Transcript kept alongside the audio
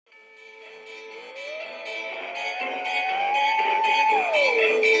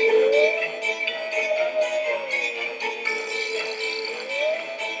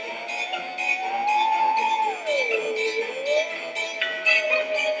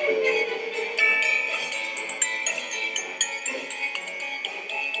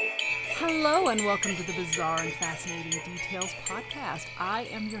Hello and welcome to the Bizarre and Fascinating Details podcast. I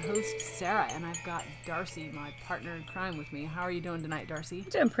am your host, Sarah, and I've got Darcy, my partner in crime, with me. How are you doing tonight, Darcy?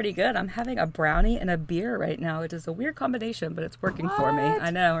 I'm doing pretty good. I'm having a brownie and a beer right now. It is a weird combination, but it's working for me. I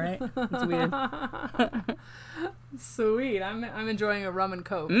know, right? It's weird. Sweet. I'm enjoying a rum and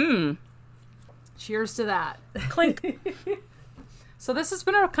coke. Cheers to that. Clink. So this has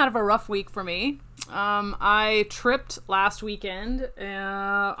been kind of a rough week for me. I tripped last weekend,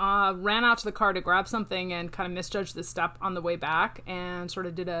 ran out to the car to grab something and kind of misjudged the step on the way back and sort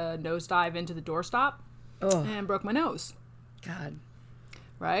of did a nosedive into the doorstop and broke my nose. God.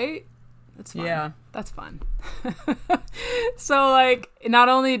 Right? That's fun. Yeah. That's fun. So, like, not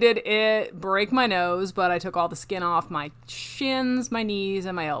only did it break my nose, but I took all the skin off my shins, my knees,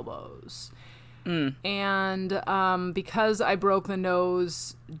 and my elbows. And because I broke the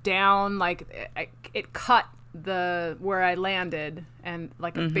nose down, like it cut where I landed, and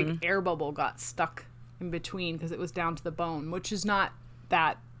like a big air bubble got stuck in between because it was down to the bone, which is not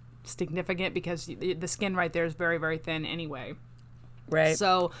that significant because the skin right there is very, very thin anyway. Right.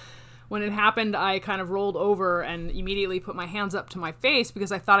 So when it happened, I kind of rolled over and immediately put my hands up to my face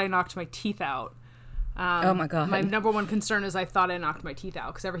because I thought I knocked my teeth out. Oh my God. My number one concern is I thought I knocked my teeth out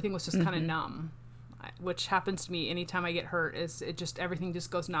because everything was just kind of numb, which happens to me anytime I get hurt. Everything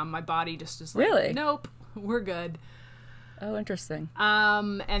just goes numb. My body just is like, Really? Nope, we're good. Oh, interesting.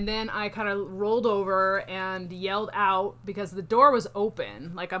 And then I kind of rolled over and yelled out because the door was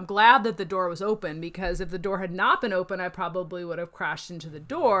open. Like, I'm glad that the door was open because if the door had not been open, I probably would have crashed into the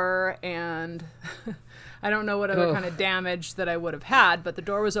door and I don't know what other kind of damage that I would have had, but the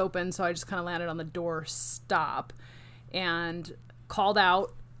door was open, so I just kind of landed on the door stop and called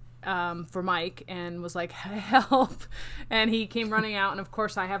out for Mike and was like, help. And he came running out, and of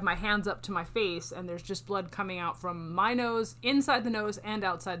course I have my hands up to my face and there's just blood coming out from my nose, inside the nose and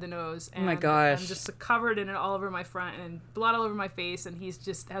outside the nose. And oh my gosh. I'm just covered in it all over my front and blood all over my face, and he's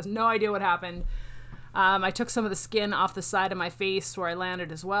just has no idea what happened. I took some of the skin off the side of my face where I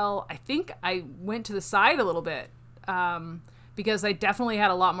landed as well. I think I went to the side a little bit because I definitely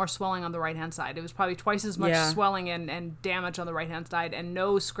had a lot more swelling on the right-hand side. It was probably twice as much swelling and damage on the right-hand side and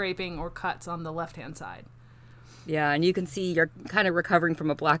no scraping or cuts on the left-hand side. Yeah, and you can see you're kind of recovering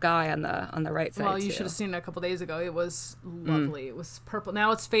from a black eye on the right side. Well, you should have seen it a couple days ago. It was lovely. It was purple.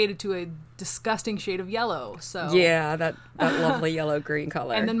 Now it's faded to a disgusting shade of yellow. So yeah, that lovely yellow-green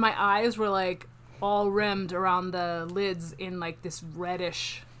color. And then my eyes were like all rimmed around the lids in like this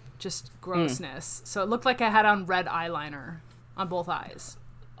reddish just grossness. So it looked like I had on red eyeliner on both eyes.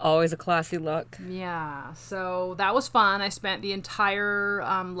 Always a classy look. Yeah, so that was fun. I spent the entire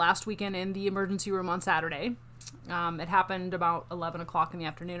last weekend in the emergency room on Saturday. It happened about 11 o'clock in the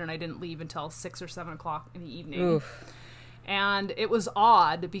afternoon, and I didn't leave until 6 or 7 o'clock in the evening. Oof. And it was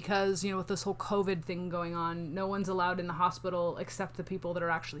odd because, with this whole COVID thing going on, no one's allowed in the hospital except the people that are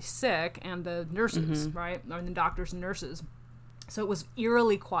actually sick and the nurses, right? Or the doctors and nurses. So it was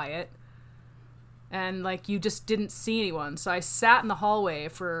eerily quiet. And, like, you just didn't see anyone. So I sat in the hallway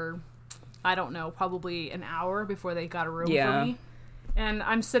for, I don't know, probably an hour before they got a room for me. And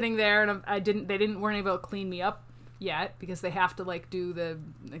I'm sitting there, and they weren't able to clean me up yet because they have to, like, do the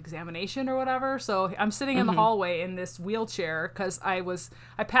examination or whatever. So I'm sitting in the hallway in this wheelchair because I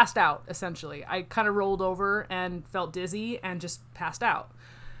passed out, essentially. I kind of rolled over and felt dizzy and just passed out.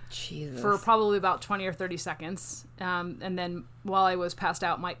 Jesus. For probably about 20 or 30 seconds. And then while I was passed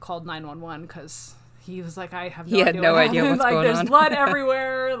out, Mike called 911 because he was like, I have no idea. He had no idea what's like, going there's on. blood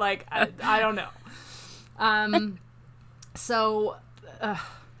everywhere. Like, I don't know. So,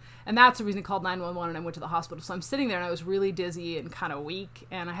 and that's the reason he called 911 and I went to the hospital. So I'm sitting there and I was really dizzy and kind of weak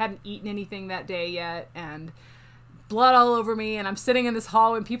and I hadn't eaten anything that day yet and blood all over me. And I'm sitting in this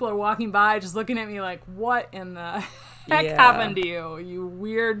hall and people are walking by just looking at me like, what in the heck happened to you, you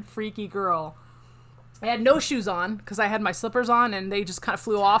weird, freaky girl? I had no shoes on because I had my slippers on and they just kind of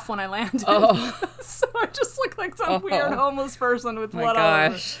flew off when I landed. So I just looked like some weird homeless person with blood all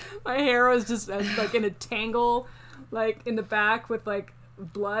over. My hair was just like in a tangle, like in the back with like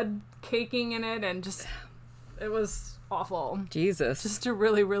blood caking in it, and just it was awful. Jesus. Just a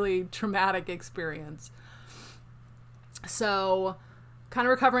really, really traumatic experience. So kind of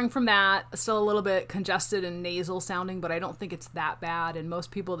recovering from that, still a little bit congested and nasal sounding, but I don't think it's that bad. And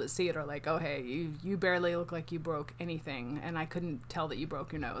most people that see it are like, oh, hey, you barely look like you broke anything. And I couldn't tell that you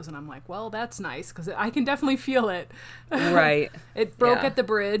broke your nose. And I'm like, well, that's nice because I can definitely feel it. Right. It broke at the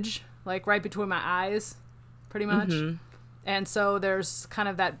bridge, like right between my eyes, pretty much. And so there's kind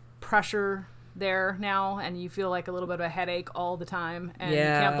of that pressure there now, and you feel like a little bit of a headache all the time. And you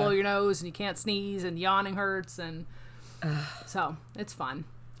can't blow your nose, and you can't sneeze, and yawning hurts, and so it's fun.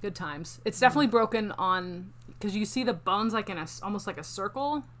 Good times. It's definitely broken on, because you see the bones like in a almost like a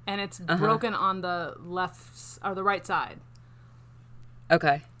circle, and it's broken on the left or the right side.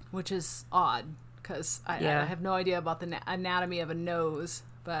 Okay. Which is odd, because I have no idea about the anatomy of a nose,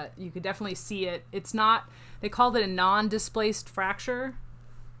 but you could definitely see it. It's not. They called it a non-displaced fracture.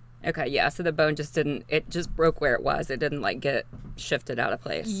 Okay, yeah, so the bone it just broke where it was. It didn't, like, get shifted out of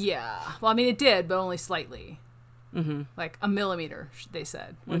place. Yeah. Well, I mean, it did, but only slightly. Mm-hmm. Like a millimeter, they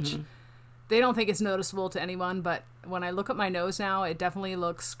said, which they don't think it's noticeable to anyone, but when I look at my nose now, it definitely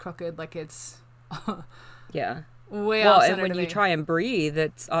looks crooked, like it's yeah. way well, off and when to you me. try and breathe,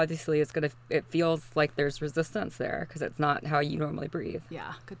 it's obviously it feels like there's resistance there because it's not how you normally breathe.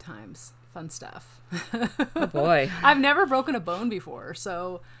 Yeah, good times. Fun stuff. Oh, boy. I've never broken a bone before,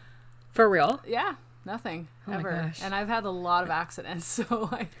 so... For real? Yeah, nothing, ever. My gosh. And I've had a lot of accidents, so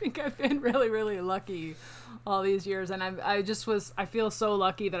I think I've been really, really lucky all these years. And I feel so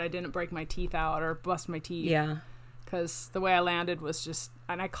lucky that I didn't break my teeth out or bust my teeth. Yeah. Because the way I landed was just...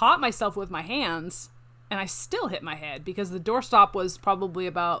 And I caught myself with my hands, and I still hit my head, because the doorstop was probably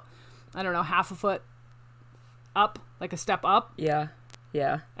about, I don't know, half a foot up, like a step up. Yeah.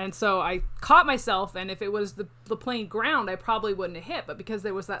 Yeah. And so I caught myself, and if it was the plain ground, I probably wouldn't have hit. But because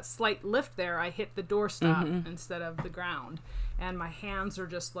there was that slight lift there, I hit the doorstop instead of the ground. And my hands are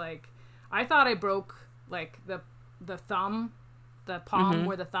just like... I thought I broke, like, the thumb, the palm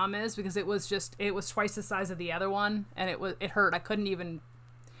where the thumb is, because it was twice the size of the other one, and it hurt. I couldn't even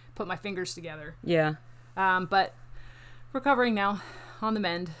put my fingers together. Yeah. But recovering now, on the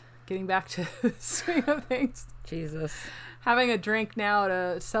mend, getting back to the swing of things. Jesus. Having a drink now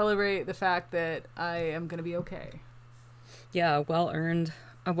to celebrate the fact that I am going to be okay. Yeah, a well-earned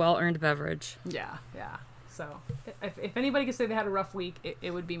beverage. Yeah. So if anybody could say they had a rough week,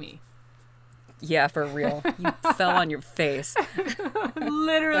 it would be me. Yeah, for real. You fell on your face.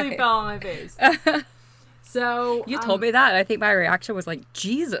 Literally fell on my face. So you told me that, and I think my reaction was like,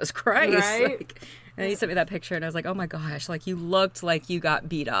 Jesus Christ. Right? Like, and then you sent me that picture, and I was like, oh my gosh, like you looked like you got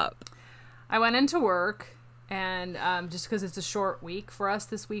beat up. I went into work, and just because it's a short week for us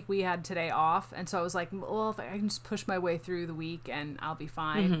this week, we had today off. And so I was like, well, if I can just push my way through the week and I'll be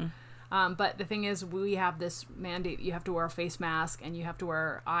fine. But the thing is, we have this mandate. You have to wear a face mask, and you have to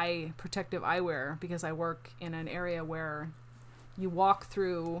wear protective eyewear, because I work in an area where you walk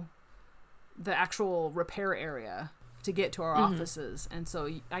through the actual repair area to get to our offices. And so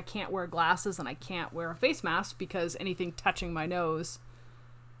I can't wear glasses, and I can't wear a face mask, because anything touching my nose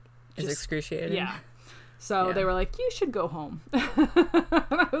is excruciating. Yeah. So they were like, you should go home. And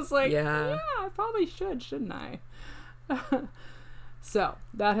I was like, yeah, I probably should, shouldn't I? So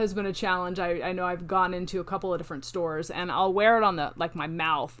that has been a challenge. I know I've gone into a couple of different stores, and I'll wear it on my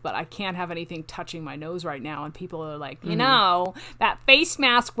mouth, but I can't have anything touching my nose right now. And people are like, you know, that face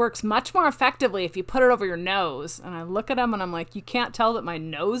mask works much more effectively if you put it over your nose. And I look at them and I'm like, you can't tell that my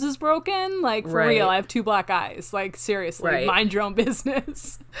nose is broken? Like, for real, I have 2 black eyes. Like, seriously, mind your own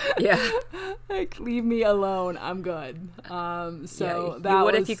business. Yeah. Like, leave me alone. I'm good. So that you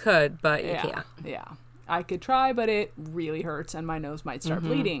would if you could, but you can't. Yeah. I could try, but it really hurts, and my nose might start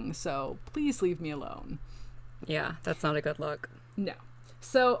bleeding, so please leave me alone. Yeah, that's not a good look. No.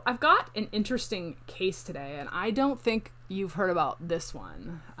 So I've got an interesting case today, and I don't think you've heard about this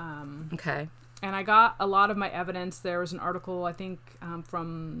one. Okay. And I got a lot of my evidence. There was an article, I think,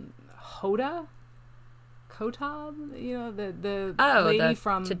 from Hoda Kotb, you know, the lady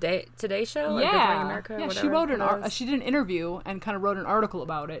from Today Show, or yeah, Good Morning America, yeah. whatever She wrote she did an interview and kind of wrote an article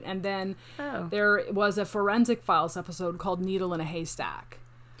about it, and then there was a Forensic Files episode called "Needle in a Haystack,"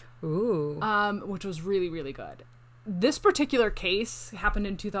 which was really, really good. This particular case happened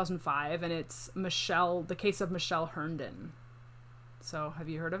in 2005, and it's the case of Michelle Herndon. So, have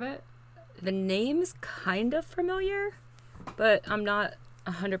you heard of it? The name's kind of familiar, but I'm not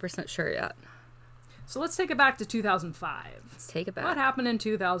 100% sure yet. So let's take it back to 2005. Let's take it back. What happened in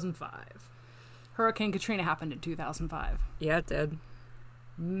 2005? Hurricane Katrina happened in 2005. Yeah, it did.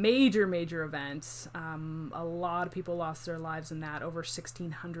 Major events. A lot of people lost their lives in that. Over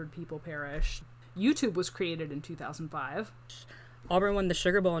 1,600 people perished. YouTube was created in 2005. Auburn won the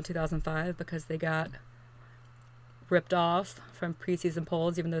Sugar Bowl in 2005 because they got ripped off from preseason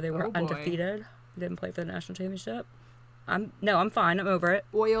polls, even though they were undefeated. Didn't play for the national championship. I'm fine. I'm over it.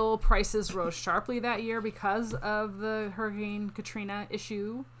 Oil prices rose sharply that year because of the Hurricane Katrina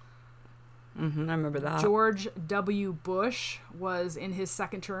issue. I remember that. George W. Bush was in his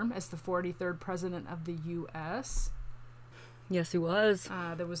second term as the 43rd president of the U.S. Yes, he was.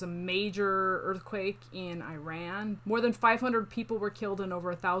 There was a major earthquake in Iran. More than 500 people were killed and over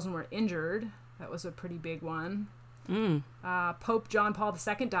 1,000 were injured. That was a pretty big one. Pope John Paul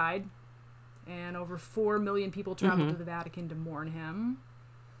II died, and over 4 million people traveled to the Vatican to mourn him.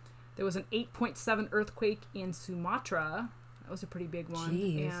 There was an 8.7 earthquake in Sumatra. That was a pretty big one.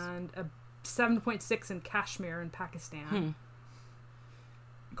 Jeez. And a 7.6 in Kashmir in Pakistan.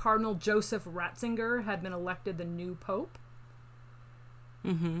 Cardinal Joseph Ratzinger had been elected the new pope.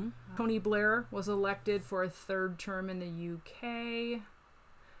 Tony Blair was elected for a third term in the UK.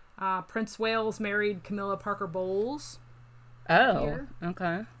 Prince Wales married Camilla Parker Bowles. Oh, here.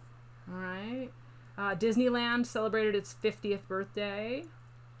 okay. All right. Disneyland celebrated its 50th birthday.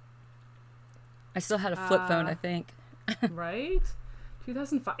 I still had a flip phone, I think. Right?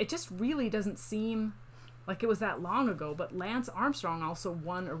 2005. It just really doesn't seem like it was that long ago, but Lance Armstrong also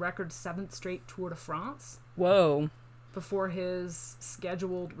won a record 7th straight Tour de France. Whoa. Before his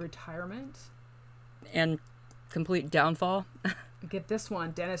scheduled retirement. And complete downfall. Get this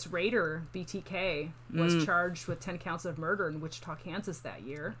one. Dennis Rader, BTK, was charged with 10 counts of murder in Wichita, Kansas that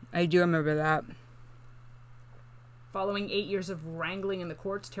year. I do remember that. Following 8 years of wrangling in the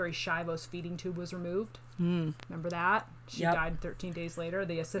courts, Terry Schiavo's feeding tube was removed. Remember that? She died 13 days later.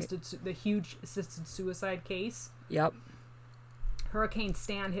 The huge assisted suicide case. Yep. Hurricane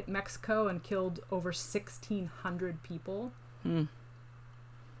Stan hit Mexico and killed over 1,600 people.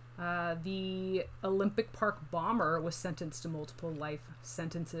 The Olympic Park bomber was sentenced to multiple life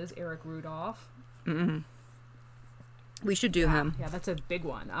sentences, Eric Rudolph. We should do him. Yeah, that's a big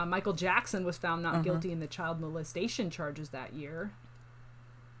one. Michael Jackson was found not guilty in the child molestation charges that year.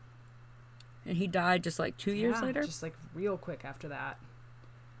 And he died just like 2 years later? Just like real quick after that.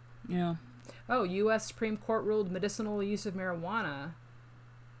 Yeah. Oh, U.S. Supreme Court ruled medicinal use of marijuana.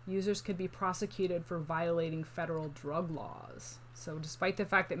 Users could be prosecuted for violating federal drug laws. So despite the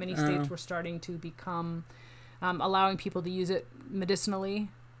fact that many states were starting to become allowing people to use it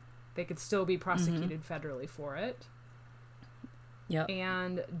medicinally, they could still be prosecuted federally for it. Yep.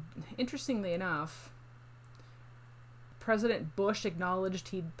 And interestingly enough, President Bush acknowledged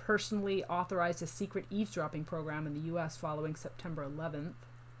he'd personally authorized a secret eavesdropping program in the U.S. following September 11th.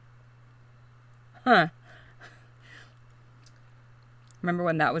 Huh. Remember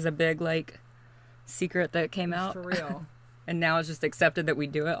when that was a big, like, secret that came out? For real. And now it's just accepted that we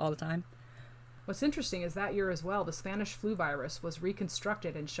do it all the time? What's interesting is that year as well, the Spanish flu virus was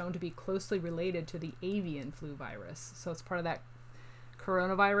reconstructed and shown to be closely related to the avian flu virus. So it's part of that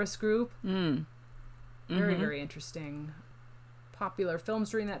coronavirus group. Very, very interesting. Popular films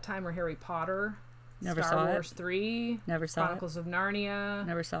during that time were Harry Potter, Star Wars 3, Never saw Chronicles of Narnia,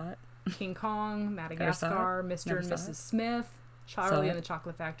 Never saw it. King Kong, Madagascar, Mr. and Mrs. Smith, Charlie and the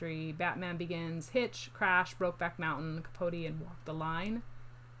Chocolate Factory, Batman Begins, Hitch, Crash, Brokeback Mountain, Capote, and Walk the Line.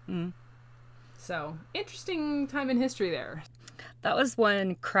 So, interesting time in history there. That was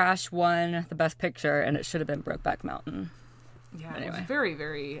when Crash won the Best Picture, and it should have been Brokeback Mountain. Yeah, anyway. It was very,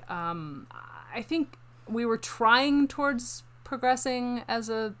 very... I think we were trying towards progressing as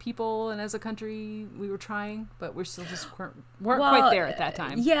a people and as a country. We were trying, but we're still just weren't quite there at that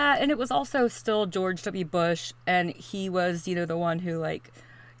time. Yeah, and it was also still George W. Bush, and he was, you know, the one who, like,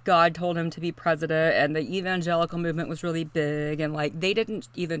 God told him to be president, and the evangelical movement was really big, and, like, they didn't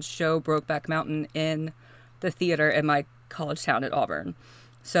even show Brokeback Mountain in the theater in my college town at Auburn.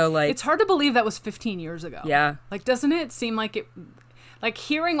 So, like... It's hard to believe that was 15 years ago. Yeah. Like, doesn't it seem like it... Like,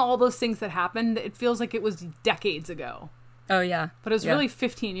 hearing all those things that happened, it feels like it was decades ago. Oh, yeah. But it was really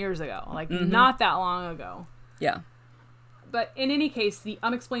 15 years ago. Like, not that long ago. Yeah. But in any case, the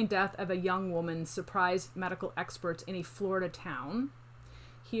unexplained death of a young woman surprised medical experts in a Florida town.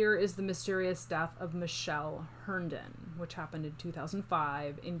 Here is the mysterious death of Michelle Herndon, which happened in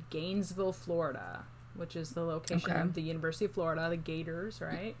 2005 in Gainesville, Florida, which is the location of the University of Florida, the Gators,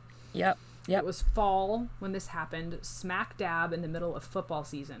 right? Yep. It was fall when this happened, smack dab in the middle of football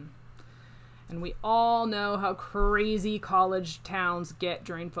season. And we all know how crazy college towns get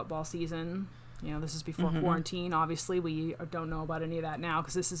during football season. You know, this is before quarantine. Obviously, we don't know about any of that now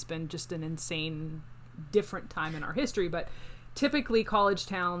because this has been just an insane, different time in our history. But typically, college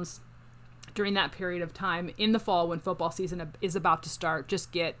towns during that period of time in the fall when football season is about to start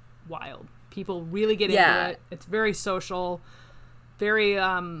just get wild. People really get into it. It's very social, very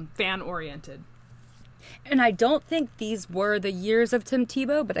fan-oriented. And I don't think these were the years of Tim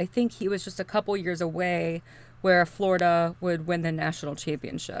Tebow, but I think he was just a couple years away where Florida would win the national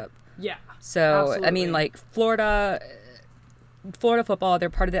championship. Yeah. So, absolutely. I mean, like, Florida football, they're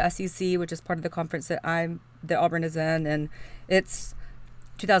part of the SEC, which is part of the conference that Auburn is in, and it's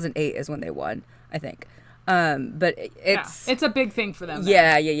 2008 is when they won, I think. But it's a big thing for them.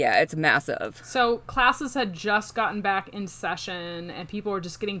 Yeah. It's massive. So classes had just gotten back in session and people were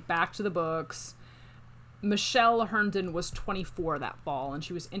just getting back to the books. Michelle Herndon was 24 that fall, and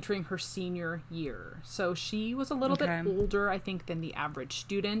she was entering her senior year. So she was a little bit older, I think, than the average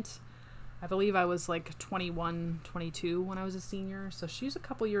student. I believe I was like 21, 22 when I was a senior. So she's a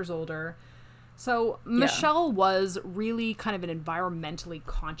couple years older. So Michelle was really kind of an environmentally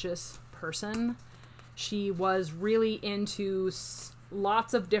conscious person. She was really into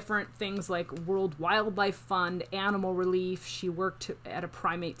lots of different things like World Wildlife Fund, animal relief. She worked at a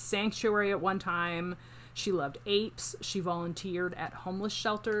primate sanctuary at one time. She loved apes. She volunteered at homeless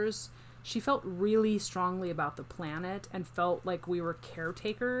shelters. She felt really strongly about the planet and felt like we were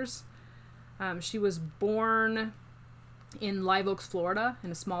caretakers. She was born in Live Oaks, Florida,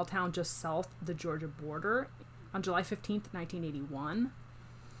 in a small town just south of the Georgia border on July 15th, 1981.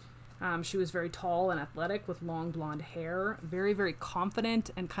 She was very tall and athletic with long blonde hair, very, very confident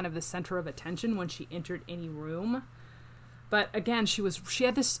and kind of the center of attention when she entered any room. But again, she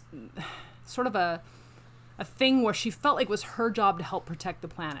had this sort of a thing where she felt like it was her job to help protect the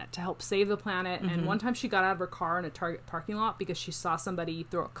planet, to help save the planet. And one time she got out of her car in a Target parking lot because she saw somebody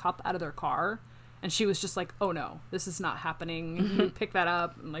throw a cup out of their car. And she was just like, oh no, this is not happening. You pick that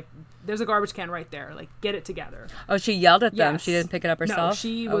up. And like, there's a garbage can right there. Like, get it together. Oh, she yelled at them. Yes. She didn't pick it up herself? No,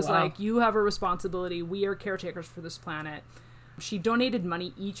 she was like, you have a responsibility. We are caretakers for this planet. She donated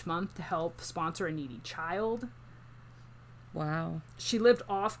money each month to help sponsor a needy child. Wow. She lived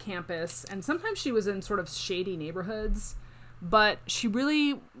off campus, and sometimes she was in sort of shady neighborhoods, but she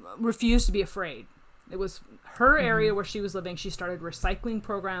really refused to be afraid. It was her area where she was living. She started recycling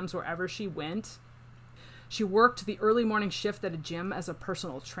programs wherever she went. She worked the early morning shift at a gym as a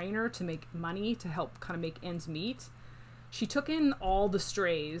personal trainer to make money to help kind of make ends meet. She took in all the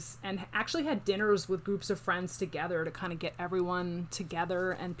strays and actually had dinners with groups of friends together to kind of get everyone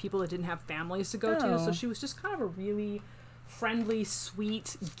together and people that didn't have families to go to. So she was just kind of a really friendly,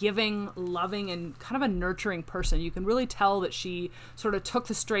 sweet, giving, loving, and kind of a nurturing person. You can really tell that she sort of took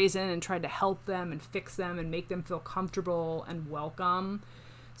the strays in and tried to help them and fix them and make them feel comfortable and welcome.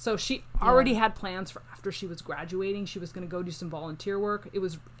 So she already had plans for after she was graduating. She was going to go do some volunteer work.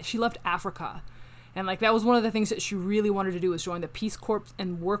 She left Africa. And like that was one of the things that she really wanted to do, was join the Peace Corps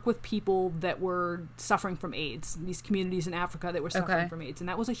and work with people that were suffering from AIDS, these communities in Africa that were suffering from AIDS. And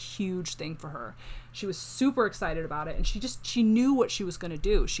that was a huge thing for her. She was super excited about it, and she knew what she was going to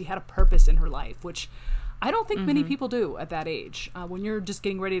do. She had a purpose in her life, which I don't think many people do at that age. When you're just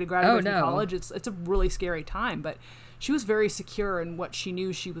getting ready to graduate from college, it's a really scary time, but she was very secure in what she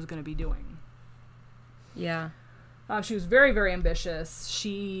knew she was going to be doing. Yeah. She was very, very ambitious.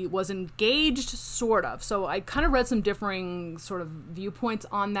 She was engaged, sort of. So I kind of read some differing sort of viewpoints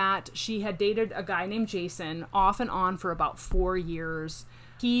on that. She had dated a guy named Jason off and on for about 4 years.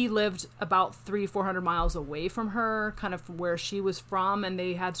 He lived about 400 miles away from her, kind of from where she was from, and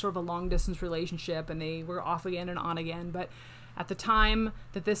they had sort of a long-distance relationship, and they were off again and on again. But at the time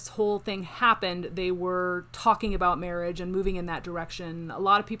that this whole thing happened, they were talking about marriage and moving in that direction. A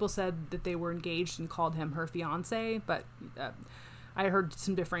lot of people said that they were engaged and called him her fiance, but I heard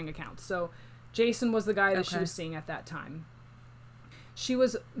some differing accounts. So Jason was the guy that she was seeing at that time. She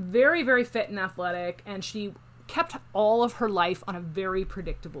was very, very fit and athletic, and she kept all of her life on a very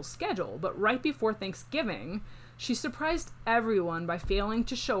predictable schedule. But right before Thanksgiving, she surprised everyone by failing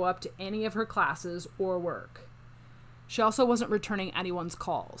to show up to any of her classes or work. She also wasn't returning anyone's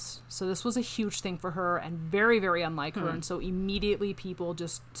calls. So this was a huge thing for her and very, very unlike her. And so immediately people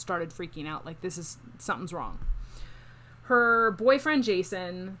just started freaking out, like, something's wrong. Her boyfriend,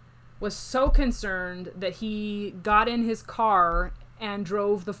 Jason, was so concerned that he got in his car and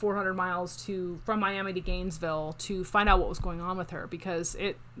drove the 400 miles from Miami to Gainesville to find out what was going on with her, because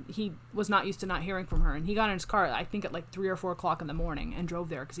he was not used to not hearing from her. And he got in his car, I think at like 3 or 4 o'clock in the morning, and drove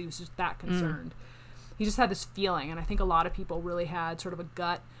there because he was just that concerned. He just had this feeling, and I think a lot of people really had sort of a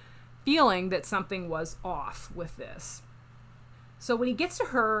gut feeling that something was off with this. So when he gets to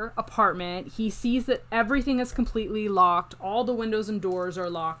her apartment, he sees that everything is completely locked. All the windows and doors are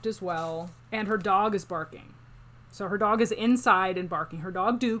locked as well, and her dog is barking. So her dog is inside and barking. Her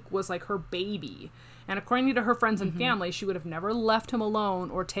dog, Duke, was like her baby. And according to her friends and family, she would have never left him alone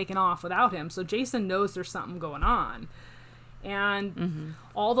or taken off without him. So Jason knows there's something going on. And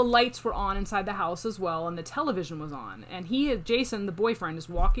all the lights were on inside the house as well, and the television was on. And Jason, the boyfriend, is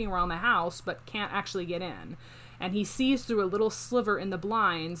walking around the house but can't actually get in. And he sees through a little sliver in the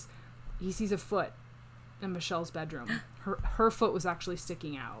blinds, he sees a foot in Michelle's bedroom. Her foot was actually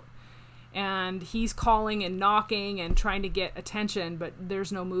sticking out. And he's calling and knocking and trying to get attention, but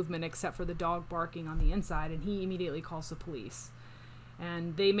there's no movement except for the dog barking on the inside, and he immediately calls the police.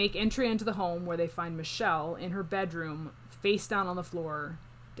 And they make entry into the home, where they find Michelle in her bedroom, face down on the floor,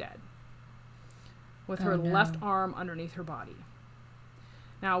 dead. with her left arm underneath her body.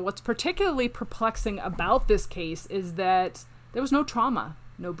 Now, what's particularly perplexing about this case is that there was no trauma,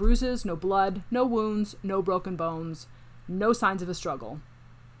 no bruises, no blood, no wounds, no broken bones, no signs of a struggle.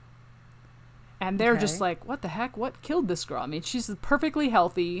 And they're just like, what the heck? What killed this girl? I mean, she's a perfectly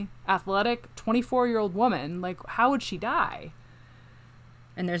healthy, athletic, 24-year-old woman. Like, how would she die?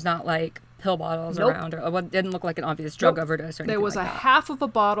 And there's not, like, pill bottles around, or it didn't look like an obvious drug overdose or anything. There was like a that. half of a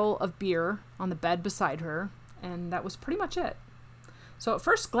bottle of beer on the bed beside her, and that was pretty much it. So at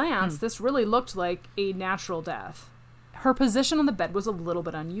first glance, this really looked like a natural death. Her position on the bed was a little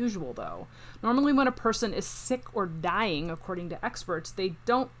bit unusual, though. Normally when a person is sick or dying, according to experts, they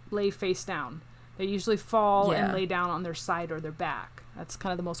don't lay face down. They usually fall and lay down on their side or their back. That's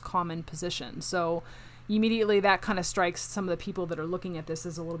kind of the most common position. So immediately that kind of strikes some of the people that are looking at this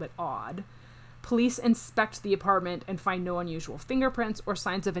as a little bit odd. Police inspect the apartment and find no unusual fingerprints or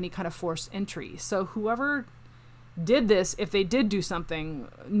signs of any kind of forced entry. So whoever did this, if they did do something,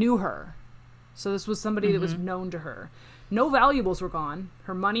 knew her. So this was somebody that was known to her. No valuables were gone.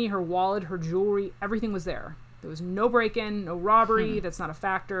 Her money, her wallet, her jewelry, everything was there. There was no break-in, no robbery. That's not a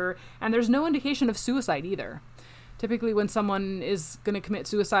factor. And there's no indication of suicide either. Typically when someone is going to commit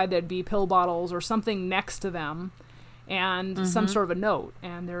suicide, there'd be pill bottles or something next to them and some sort of a note.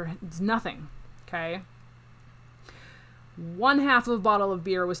 And there's nothing. Okay. One half of a bottle of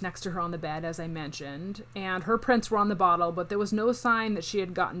beer was next to her on the bed, as I mentioned, and her prints were on the bottle, but there was no sign that she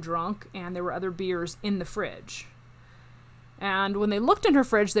had gotten drunk, and there were other beers in the fridge. And when they looked in her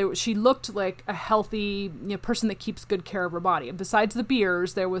fridge, she looked like a healthy person that keeps good care of her body. And besides the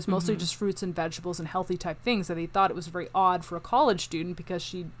beers, there was mostly just fruits and vegetables and healthy type things, so they thought it was very odd for a college student because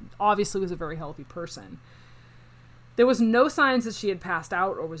she obviously was a very healthy person. There was no signs that she had passed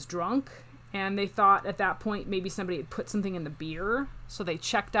out or was drunk. And they thought at that point maybe somebody had put something in the beer. So they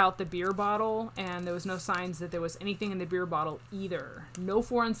checked out the beer bottle, and there was no signs that there was anything in the beer bottle either. No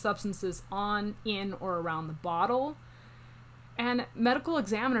foreign substances on, in, or around the bottle. And medical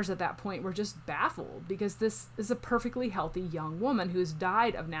examiners at that point were just baffled because this is a perfectly healthy young woman who's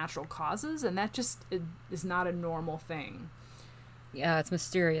died of natural causes, and that just is not a normal thing. Yeah, it's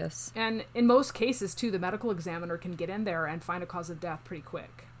mysterious. And in most cases, too, the medical examiner can get in there and find a cause of death pretty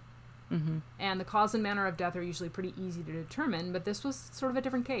quick. And the cause and manner of death are usually pretty easy to determine, but this was sort of a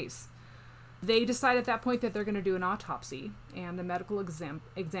different case. They decide at that point that they're going to do an autopsy, and the medical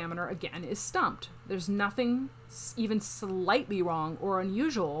examiner, again, is stumped. There's nothing even slightly wrong or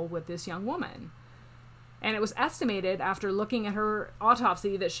unusual with this young woman. And it was estimated after looking at her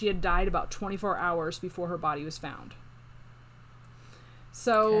autopsy that she had died about 24 hours before her body was found.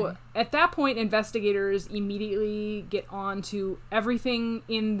 So at that point, investigators immediately get on to everything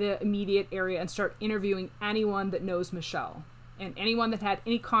in the immediate area and start interviewing anyone that knows Michelle and anyone that had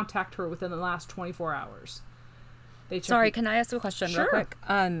any contact her within the last 24 hours. Sorry, can I ask a question real quick?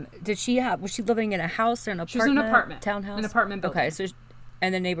 Was she living in a house or an apartment? She was in an apartment. Townhouse? An apartment building. Okay,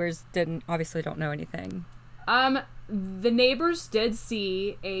 and the neighbors obviously don't know anything. The neighbors did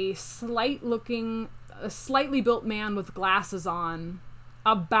see a slightly built man with glasses on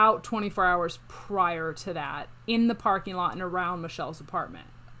about 24 hours prior to that in the parking lot and around Michelle's apartment.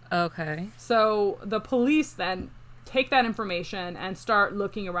 Okay. So the police then take that information and start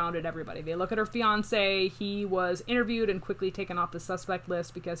looking around at everybody. They look at her fiance. He was interviewed and quickly taken off the suspect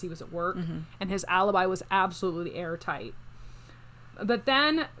list because he was at work, and his alibi was absolutely airtight. But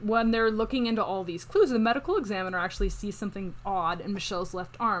then when they're looking into all these clues, the medical examiner actually sees something odd in Michelle's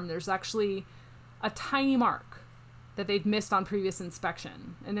left arm. There's actually a tiny mark that they'd missed on previous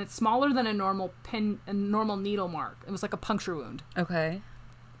inspection, and it's smaller than a normal needle mark. It was like a puncture wound. Okay.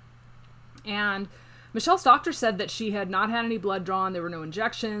 And Michelle's doctor said that she had not had any blood drawn. There were no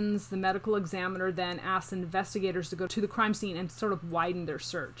injections. The medical examiner then asked investigators to go to the crime scene and sort of widen their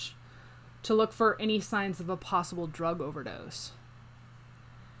search to look for any signs of a possible drug overdose.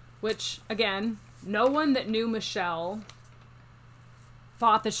 Which, again, no one that knew Michelle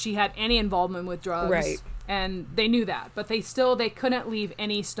thought that she had any involvement with drugs. Right. And they knew that, but they couldn't leave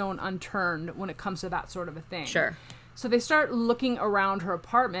any stone unturned when it comes to that sort of a thing. Sure. So they start looking around her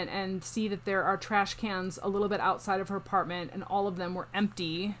apartment and see that there are trash cans a little bit outside of her apartment, and all of them were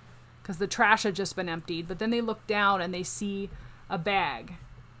empty because the trash had just been emptied. But then they look down and they see a bag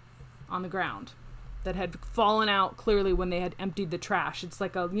on the ground that had fallen out clearly when they had emptied the trash. It's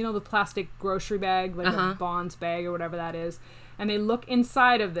like the plastic grocery bag, like a Bond's bag or whatever that is. And they look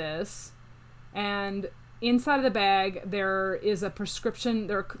inside of this, and inside of the bag, there is a prescription.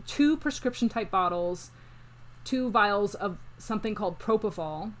 There are 2 prescription-type bottles, 2 vials of something called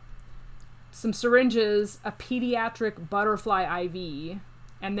propofol, some syringes, a pediatric butterfly IV,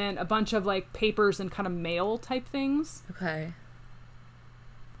 and then a bunch of like papers and kind of mail type things. Okay.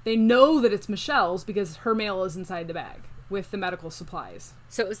 They know that it's Michelle's because her mail is inside the bag with the medical supplies.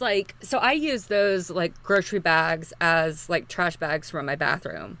 So it was like, so I use those like grocery bags as like trash bags from my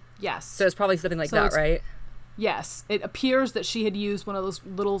bathroom. Yes. So it's probably something like that, right? Yes. It appears that she had used one of those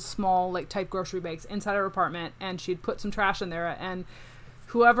little small like type grocery bags inside her apartment, and she'd put some trash in there, and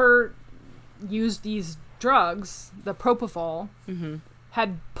whoever used these drugs, the propofol,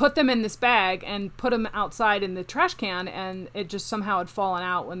 had put them in this bag and put them outside in the trash can, and it just somehow had fallen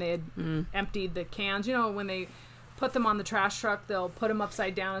out when they had emptied the cans. You know, when they put them on the trash truck, they'll put them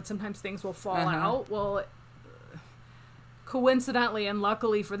upside down, and sometimes things will fall out. Well, coincidentally and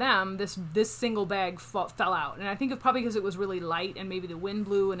luckily for them, this single bag fell out. And I think it's probably because it was really light and maybe the wind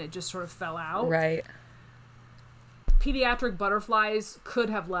blew and it just sort of fell out. Right. Pediatric butterflies could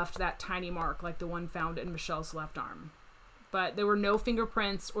have left that tiny mark like the one found in Michelle's left arm. But there were no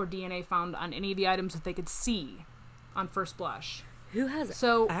fingerprints or DNA found on any of the items that they could see on first blush. Who has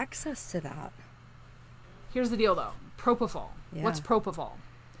access to that? Here's the deal, though. Propofol. Yeah. What's propofol?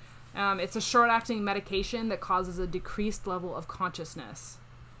 It's a short-acting medication that causes a decreased level of consciousness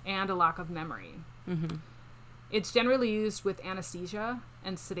and a lack of memory. Mm-hmm. It's generally used with anesthesia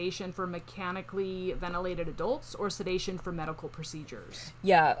and sedation for mechanically ventilated adults or sedation for medical procedures.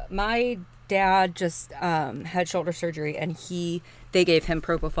 Yeah, my dad just had shoulder surgery, and they gave him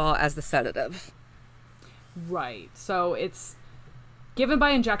propofol as the sedative. Right. So it's given by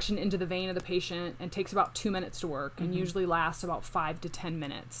injection into the vein of the patient and takes about 2 minutes to work and usually lasts about 5 to 10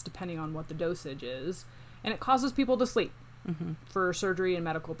 minutes, depending on what the dosage is. And it causes people to sleep for surgery and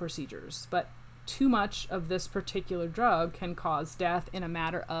medical procedures. But too much of this particular drug can cause death in a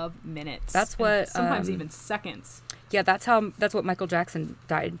matter of minutes. That's what sometimes even seconds. Yeah, that's what Michael Jackson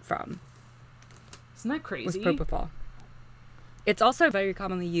died from. Isn't that crazy? Was propofol. It's also very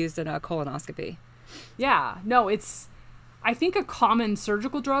commonly used in a colonoscopy. Yeah, no, it's I think a common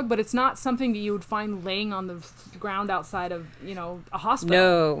surgical drug, but it's not something that you would find laying on the ground outside of, a hospital.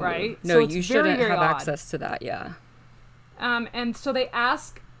 No, right? No, so you shouldn't have access to that. Yeah. And so the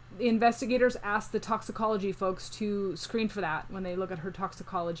investigators asked the toxicology folks to screen for that when they look at her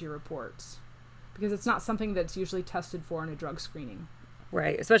toxicology reports, because it's not something that's usually tested for in a drug screening.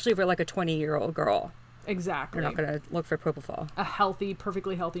 Right, especially for like a 20-year-old girl. Exactly. You're not going to look for propofol. A healthy,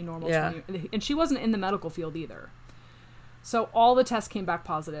 perfectly healthy, normal 20. And she wasn't in the medical field either. So all the tests came back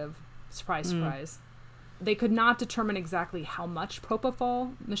positive. Surprise, surprise. They could not determine exactly how much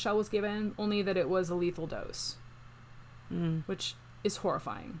propofol Michelle was given, only that it was a lethal dose, which is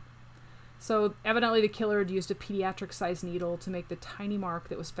horrifying. So evidently the killer had used a pediatric-sized needle to make the tiny mark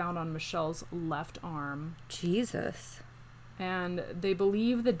that was found on Michelle's left arm. Jesus. And they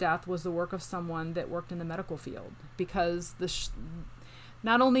believe the death was the work of someone that worked in the medical field, because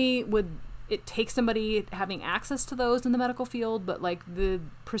not only would it take somebody having access to those in the medical field, but like the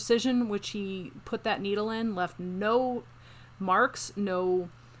precision which he put that needle in left no marks, no,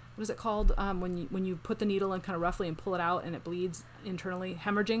 what is it called when you put the needle in kind of roughly and pull it out and it bleeds internally,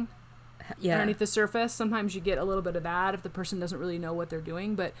 hemorrhaging underneath the surface. Sometimes you get a little bit of that if the person doesn't really know what they're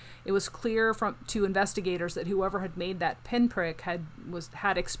doing, but it was clear to investigators that whoever had made that pinprick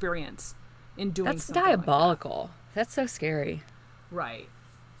had experience in doing That's something diabolical. like that. That's so scary. Right.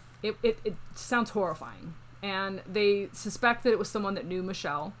 It sounds horrifying. And they suspect that it was someone that knew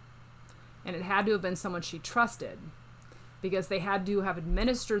Michelle, and it had to have been someone she trusted, because they had to have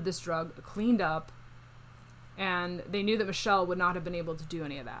administered this drug, cleaned up, and they knew that Michelle would not have been able to do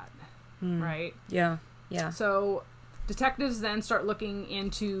any of that. Right? Yeah. Yeah. So detectives then start looking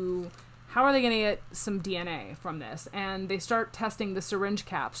into how are they going to get some DNA from this, and they start testing the syringe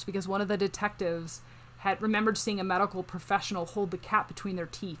caps, because one of the detectives had remembered seeing a medical professional hold the cap between their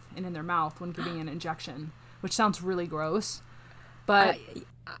teeth and in their mouth when giving an injection, which sounds really gross. But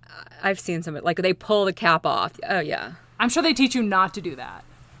I've seen some, like they pull the cap off. Oh, yeah. I'm sure they teach you not to do that.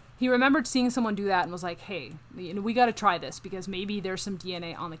 He remembered seeing someone do that and was like, hey, we got to try this, because maybe there's some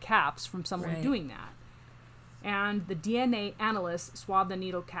DNA on the caps from someone doing that. And the DNA analysts swab the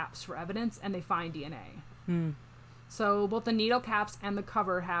needle caps for evidence, and they find DNA. So both the needle caps and the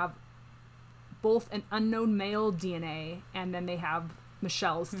cover have both an unknown male DNA, and then they have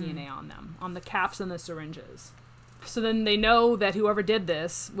Michelle's DNA on them, on the caps and the syringes. So then they know that whoever did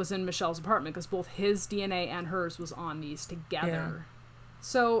this was in Michelle's apartment, because both his DNA and hers was on these together. Yeah.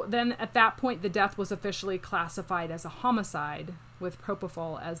 So then at that point, the death was officially classified as a homicide, with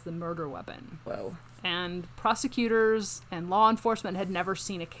propofol as the murder weapon. Whoa. And prosecutors and law enforcement had never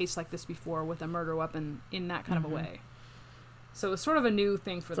seen a case like this before with a murder weapon in that kind of a way. So it was sort of a new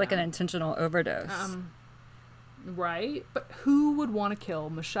thing for them. It's like an intentional overdose. Right? But who would want to kill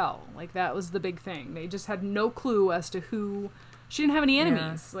Michelle? Like, that was the big thing. They just had no clue as to who. She didn't have any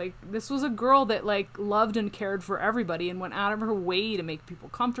enemies. Yeah. Like, this was a girl that, like, loved and cared for everybody and went out of her way to make people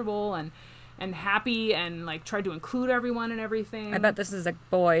comfortable and happy and, like, tried to include everyone and everything. I bet this is a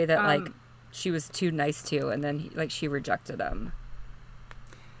boy that, like, she was too nice to, and then, she rejected him.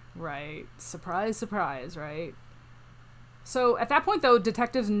 Right. Surprise, surprise, right? So at that point, though,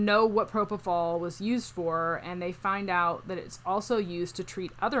 detectives know what propofol was used for, and they find out that it's also used to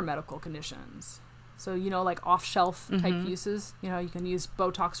treat other medical conditions. So, like off-shelf type uses. You can use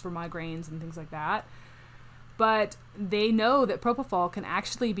Botox for migraines and things like that. But they know that propofol can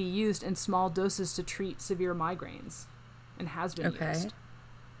actually be used in small doses to treat severe migraines, and has been used.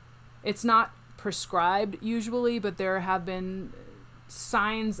 It's not prescribed usually, but there have been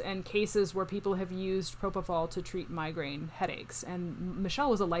signs and cases where people have used propofol to treat migraine headaches, and Michelle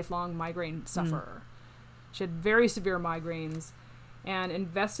was a lifelong migraine sufferer. She had very severe migraines, and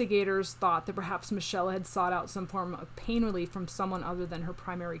investigators thought that perhaps Michelle had sought out some form of pain relief from someone other than her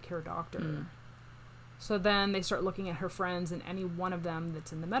primary care doctor. So then they start looking at her friends and any one of them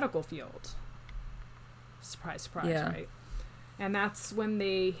that's in the medical field. Surprise, surprise, right? And that's when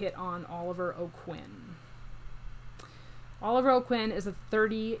they hit on Oliver O'Quinn. Oliver O'Quinn is a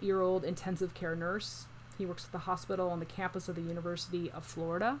 30-year-old intensive care nurse. He works at the hospital on the campus of the University of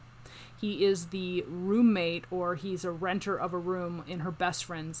Florida. He is the roommate, or he's a renter of a room in her best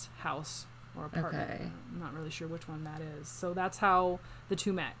friend's house or apartment. Okay. I'm not really sure which one that is. So that's how the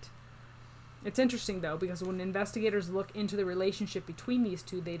two met. It's interesting, though, because when investigators look into the relationship between these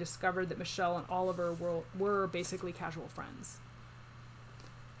two, they discovered that Michelle and Oliver were basically casual friends.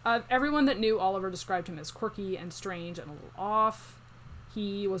 Everyone that knew Oliver described him as quirky and strange and a little off.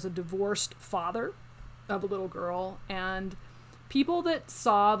 He was a divorced father of a little girl, and people that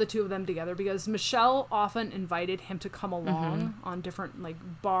saw the two of them together, because Michelle often invited him to come along on different, like,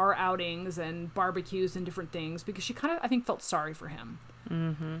 bar outings and barbecues and different things, because she kind of, I think, felt sorry for him.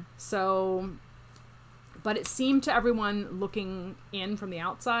 So, but it seemed to everyone looking in from the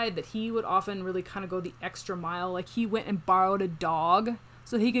outside that he would often really kind of go the extra mile. Like, he went and borrowed a dog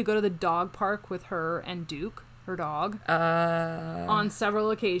so he could go to the dog park with her and Duke, her dog, on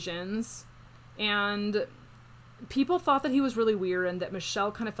several occasions. And people thought that he was really weird and that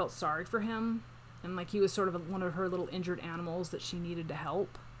Michelle kind of felt sorry for him. And, like, he was sort of one of her little injured animals that she needed to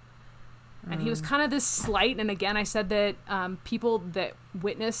help. And he was kind of this slight. And again, I said that people that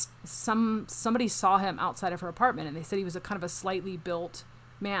witnessed, somebody saw him outside of her apartment, and they said he was a kind of a slightly built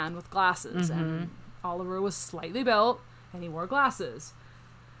man with glasses. And Oliver was slightly built, and he wore glasses.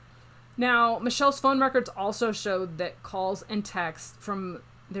 Now, Michelle's phone records also showed that calls and texts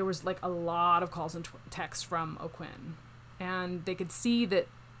there was, like, a lot of calls and texts from O'Quinn. And they could see that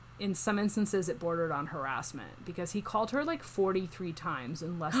in some instances it bordered on harassment, because he called her, like, 43 times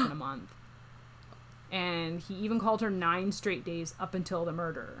in less than a month. And he even called her 9 straight days up until the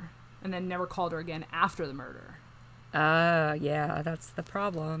murder, and then never called her again after the murder. Yeah, that's the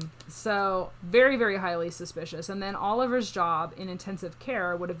problem. So, very, very highly suspicious. And then Oliver's job in intensive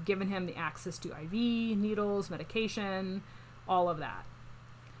care would have given him the access to IV, needles, medication, all of that.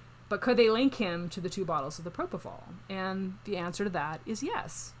 But could they link him to the 2 bottles of the propofol? And the answer to that is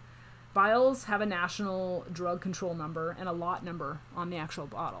yes. Vials have a national drug control number and a lot number on the actual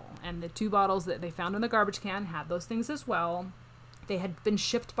bottle. And the 2 bottles that they found in the garbage can had those things as well. They had been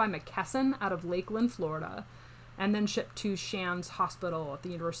shipped by McKesson out of Lakeland, Florida, and then shipped to Shands Hospital at the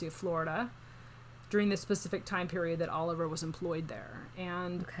University of Florida during the specific time period that Oliver was employed there.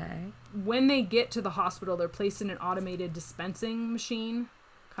 And when they get to the hospital, they're placed in an automated dispensing machine,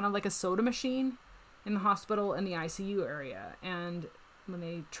 kind of like a soda machine, in the hospital in the ICU area. And when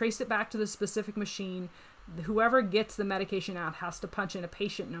they trace it back to the specific machine, whoever gets the medication out has to punch in a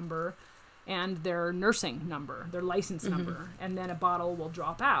patient number and their nursing number, their license number, and then a bottle will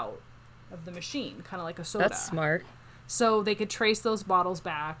drop out of the machine, kind of like a soda. That's smart. So they could trace those bottles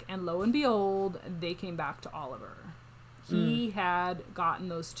back, and lo and behold, they came back to Oliver. He had gotten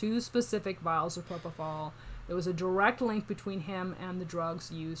those 2 specific vials of propofol. There was a direct link between him and the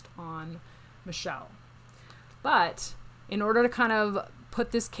drugs used on Michelle. But in order to kind of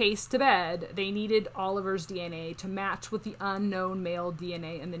put this case to bed, they needed Oliver's DNA to match with the unknown male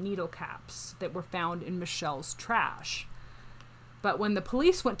DNA in the needle caps that were found in Michelle's trash. But when the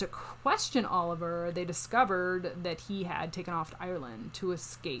police went to question Oliver, they discovered that he had taken off to Ireland to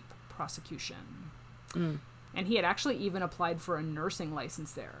escape prosecution. And he had actually even applied for a nursing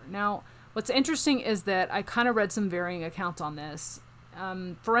license there. Now, what's interesting is that I kind of read some varying accounts on this.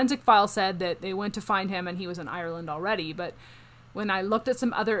 Forensic Files said that they went to find him and he was in Ireland already, but when I looked at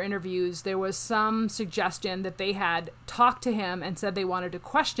some other interviews, there was some suggestion that they had talked to him and said they wanted to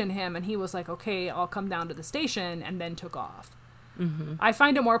question him, and he was like, okay, I'll come down to the station, and then took off. Mm-hmm. I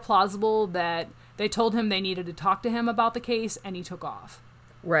find it more plausible that they told him they needed to talk to him about the case, and he took off.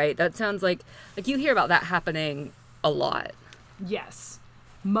 Right. That sounds like you hear about that happening a lot. Yes,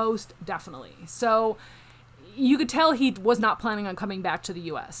 most definitely. So you could tell he was not planning on coming back to the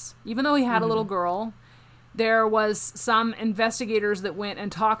U.S. Even though he had a little girl, there was some investigators that went and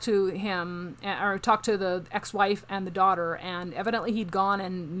talked to him, or talked to the ex-wife and the daughter, and evidently he'd gone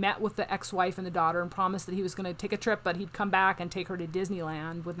and met with the ex-wife and the daughter and promised that he was going to take a trip, but he'd come back and take her to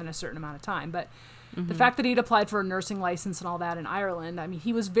Disneyland within a certain amount of time. But the fact that he'd applied for a nursing license and all that in Ireland, I mean,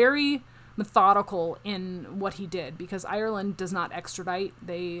 he was very methodical in what he did, because Ireland does not extradite.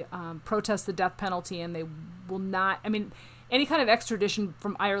 They protest the death penalty, and they will not, I mean, any kind of extradition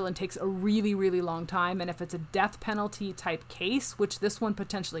from Ireland takes a really, really long time. And if it's a death penalty type case, which this one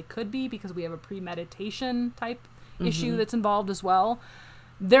potentially could be because we have a premeditation type issue that's involved as well,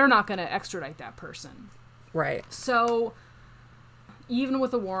 they're not going to extradite that person. Right. So even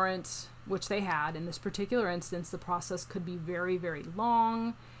with a warrant, which they had in this particular instance, the process could be very, very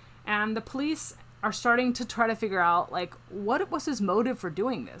long. And the police are starting to try to figure out, like, what was his motive for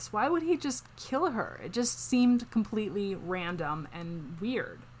doing this? Why would he just kill her? It just seemed completely random and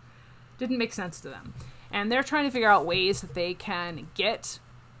weird. Didn't make sense to them. And they're trying to figure out ways that they can get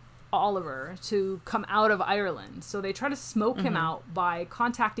Oliver to come out of Ireland. So they try to smoke him out by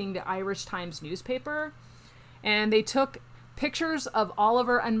contacting the Irish Times newspaper. And they took pictures of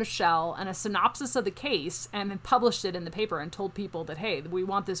Oliver and Michelle and a synopsis of the case, and then published it in the paper and told people that, hey, we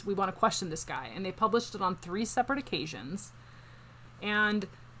want to question this guy. And they published it on 3 separate occasions. And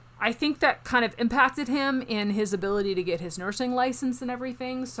I think that kind of impacted him in his ability to get his nursing license and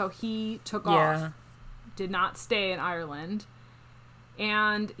everything. So he took off, did not stay in Ireland.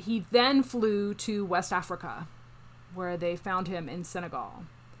 And he then flew to West Africa, where they found him in Senegal.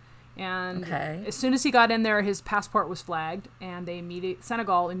 And as soon as he got in there, his passport was flagged, and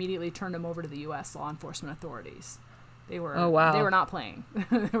Senegal immediately turned him over to the U.S. law enforcement authorities. They were they were not playing.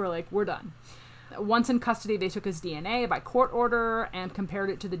 They were like, we're done. Once in custody, they took his DNA by court order and compared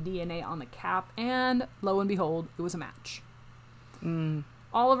it to the DNA on the cap, and lo and behold, it was a match.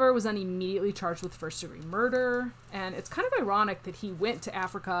 Oliver was then immediately charged with first-degree murder, and it's kind of ironic that he went to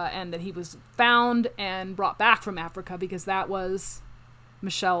Africa and that he was found and brought back from Africa, because that was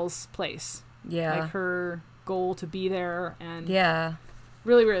Michelle's place. Like her goal to be there, and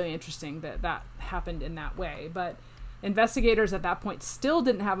really, really interesting that that happened in that way. But investigators at that point still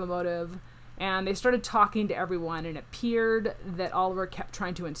didn't have a motive, and they started talking to everyone, and it appeared that Oliver kept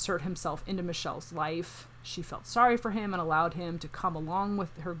trying to insert himself into Michelle's life. She felt sorry for him and allowed him to come along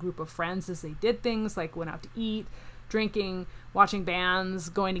with her group of friends as they did things like went out to eat, drinking, watching bands,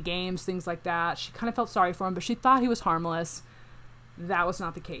 going to games, things like that. She kind of felt sorry for him, but she thought he was harmless. That was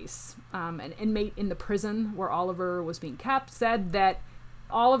not the case. An inmate in the prison where Oliver was being kept said that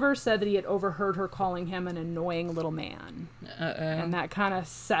he had overheard her calling him an annoying little man. And that kind of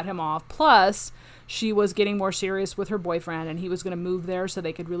set him off. Plus, she was getting more serious with her boyfriend, and he was going to move there so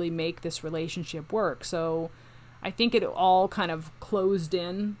they could really make this relationship work. So I think it all kind of closed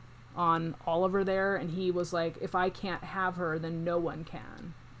in on Oliver there, and he was like, if I can't have her, then no one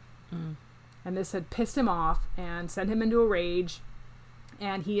can. And this had pissed him off and sent him into a rage.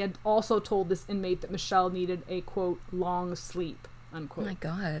 And he had also told this inmate that Michelle needed a, quote, long sleep, unquote. Oh my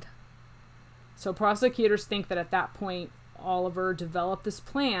God. So prosecutors think that at that point, Oliver developed this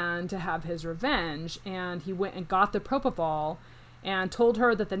plan to have his revenge, and he went and got the propofol and told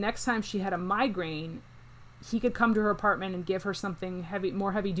her that the next time she had a migraine, he could come to her apartment and give her something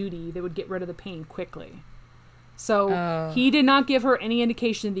more heavy duty that would get rid of the pain quickly. So he did not give her any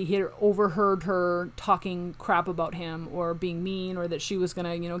indication that he had overheard her talking crap about him or being mean, or that she was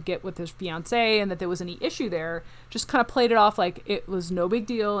going to, get with his fiance and that there was any issue there. Just kind of played it off like it was no big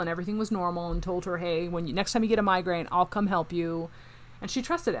deal and everything was normal, and told her, hey, next time you get a migraine, I'll come help you. And she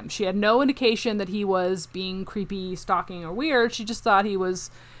trusted him. She had no indication that he was being creepy, stalking, or weird. She just thought she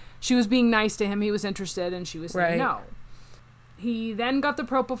was being nice to him. He was interested, and she was saying no. He then got the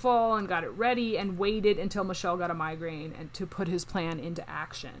propofol and got it ready and waited until Michelle got a migraine and to put his plan into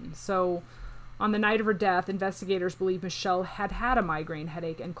action. So on the night of her death, investigators believe Michelle had a migraine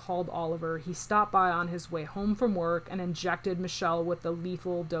headache and called Oliver. He stopped by on his way home from work and injected Michelle with the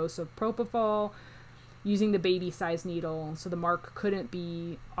lethal dose of propofol using the baby-sized needle, so the mark couldn't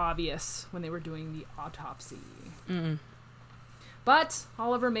be obvious when they were doing the autopsy. But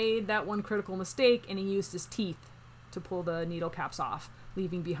Oliver made that one critical mistake, and he used his teeth to pull the needle caps off,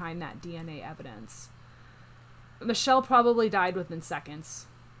 leaving behind that DNA evidence. Michelle probably died within seconds.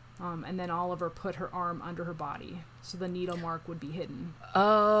 And then Oliver put her arm under her body so the needle mark would be hidden.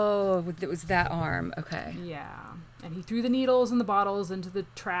 Oh, it was that arm. Okay. Yeah. And he threw the needles and the bottles into the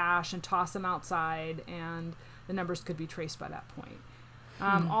trash and tossed them outside, and the numbers could be traced by that point.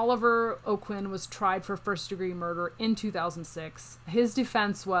 Oliver O'Quinn was tried for first-degree murder in 2006. His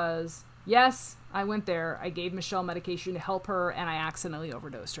defense was, yes, I went there. I gave Michelle medication to help her, and I accidentally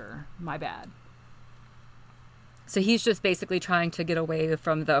overdosed her. My bad. So he's just basically trying to get away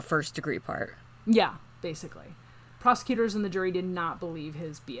from the first-degree part. Yeah, basically. Prosecutors and the jury did not believe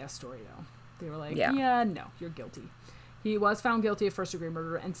his BS story, though. They were like, yeah, no, you're guilty. He was found guilty of first-degree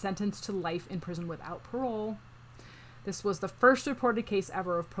murder and sentenced to life in prison without parole. This was the first reported case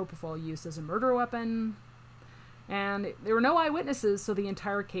ever of propofol used as a murder weapon. And there were no eyewitnesses, so the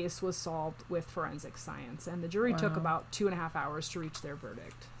entire case was solved with forensic science. And the jury took about 2.5 hours to reach their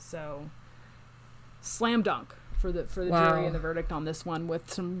verdict. So, slam dunk for the jury and the verdict on this one,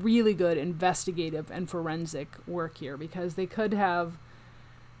 with some really good investigative and forensic work here, because they got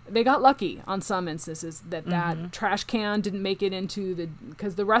lucky on some instances that trash can didn't make it into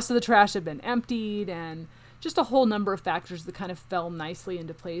because the rest of the trash had been emptied, and just a whole number of factors that kind of fell nicely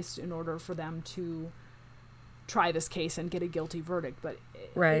into place in order for them to try this case and get a guilty verdict. But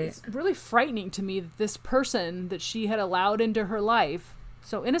it's really frightening to me that this person that she had allowed into her life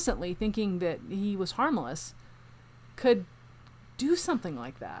so innocently, thinking that he was harmless, could do something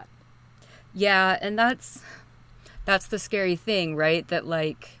like that. Yeah, and that's the scary thing, right? That,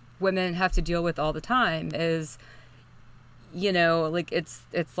 like, women have to deal with all the time is, you know, like, it's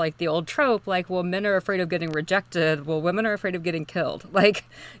like the old trope, like, well, men are afraid of getting rejected. Well, women are afraid of getting killed. Like,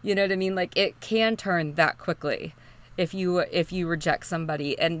 you know what I mean? Like, it can turn that quickly if you reject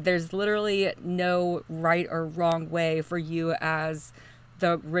somebody. And there's literally no right or wrong way for you as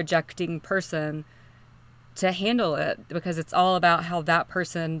the rejecting person to handle it, because it's all about how that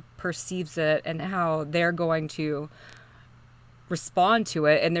person perceives it and how they're going to respond to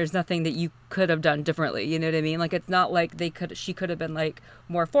it. And there's nothing that you could have done differently. You know what I mean? Like, it's not like she could have been like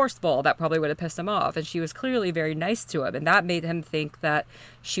more forceful. That probably would have pissed him off. And she was clearly very nice to him, and that made him think that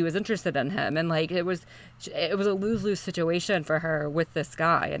she was interested in him. And like, it was a lose-lose situation for her with this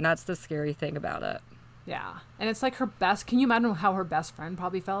guy. And that's the scary thing about it. Yeah. And it's like can you imagine how her best friend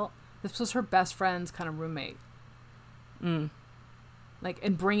probably felt? This was her best friend's kind of roommate. Like,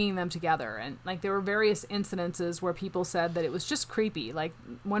 and bringing them together. And like, there were various incidences where people said that it was just creepy. Like,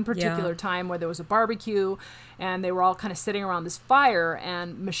 one particular time where there was a barbecue and they were all kind of sitting around this fire,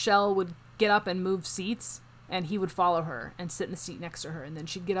 and Michelle would get up and move seats, and he would follow her and sit in the seat next to her. And then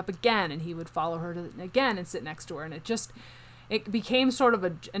she'd get up again and he would follow her again and sit next to her. And it became sort of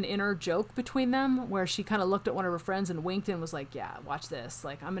an inner joke between them, where she kind of looked at one of her friends and winked and was like, yeah, watch this.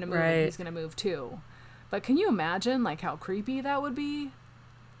 Like, I'm going to move and he's going to move too. But can you imagine, like, how creepy that would be?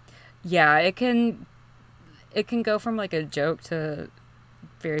 Yeah, it can go from, like, a joke to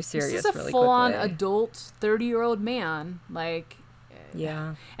very serious really quickly. This is a full-on adult 30-year-old man. Like,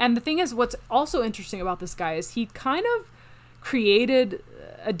 yeah. And the thing is, what's also interesting about this guy is he kind of created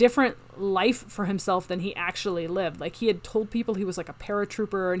a different life for himself than he actually lived. Like, he had told people he was like a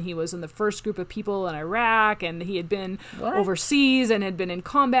paratrooper, and he was in the first group of people in Iraq, and he had been overseas and had been in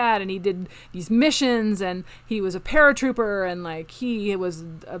combat, and he did these missions, and he was a paratrooper, and like, he was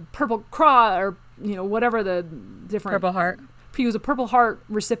a Purple Cross, or, you know, whatever the different Purple Heart. He was a Purple Heart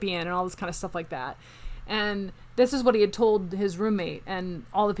recipient and all this kind of stuff like that. And this is what he had told his roommate and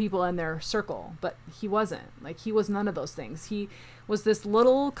all the people in their circle. But he wasn't. Like, he was none of those things. He was this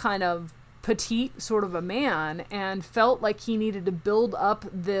little kind of petite sort of a man, and felt like he needed to build up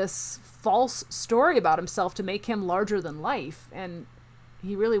this false story about himself to make him larger than life. And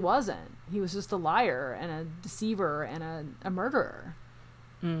he really wasn't. He was just a liar and a deceiver and a murderer.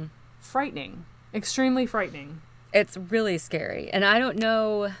 Frightening. Extremely frightening. It's really scary. And I don't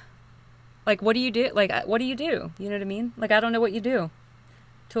know... Like, what do you do? Like, what do you do? You know what I mean? Like, I don't know what you do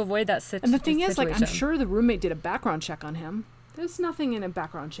to avoid that situation. And the thing is, like, I'm sure the roommate did a background check on him. There's nothing in a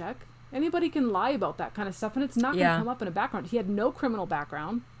background check. Anybody can lie about that kind of stuff, and it's not going to come up in a background. He had no criminal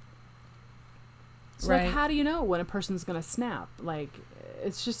background. So, like, how do you know when a person's going to snap? Like,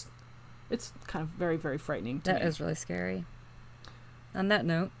 it's kind of very, very frightening to me. That is really scary. On that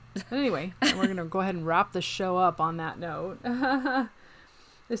note. But anyway, we're going to go ahead and wrap the show up on that note.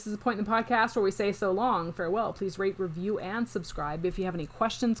 This is the point in the podcast where we say so long, farewell. Please rate, review, and subscribe. If you have any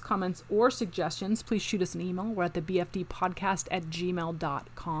questions, comments, or suggestions, please shoot us an email. We're at the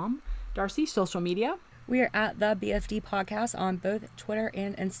bfdpodcast@gmail.com. Darcy, social media? We are at the BFD Podcast on both Twitter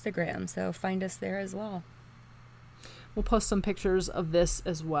and Instagram, so find us there as well. We'll post some pictures of this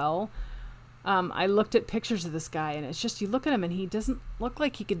as well. I looked at pictures of this guy, and it's just, you look at him and he doesn't look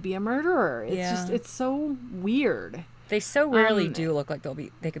like he could be a murderer. It's just, it's so weird. They so rarely do look like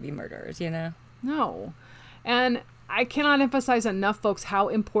they could be murderers, you know? No. And I cannot emphasize enough, folks, how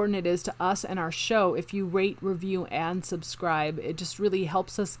important it is to us and our show if you rate, review, and subscribe. It just really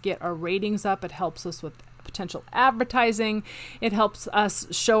helps us get our ratings up. It helps us with potential advertising. It helps us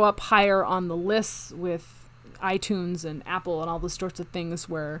show up higher on the lists with iTunes and Apple and all those sorts of things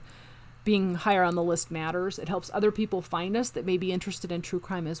where being higher on the list matters. It helps other people find us that may be interested in true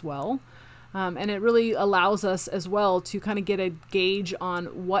crime as well. And it really allows us as well to kind of get a gauge on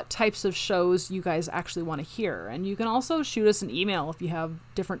what types of shows you guys actually want to hear. And you can also shoot us an email if you have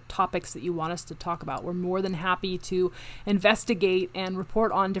different topics that you want us to talk about. We're more than happy to investigate and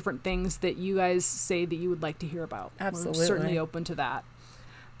report on different things that you guys say that you would like to hear about. Absolutely. We're certainly open to that.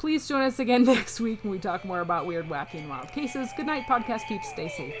 Please join us again next week when we talk more about weird, wacky, and wild cases. Good night, podcast peeps. Stay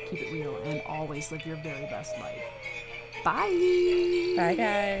safe, keep it real, and always live your very best life. Bye. Bye,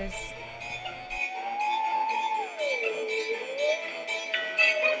 guys.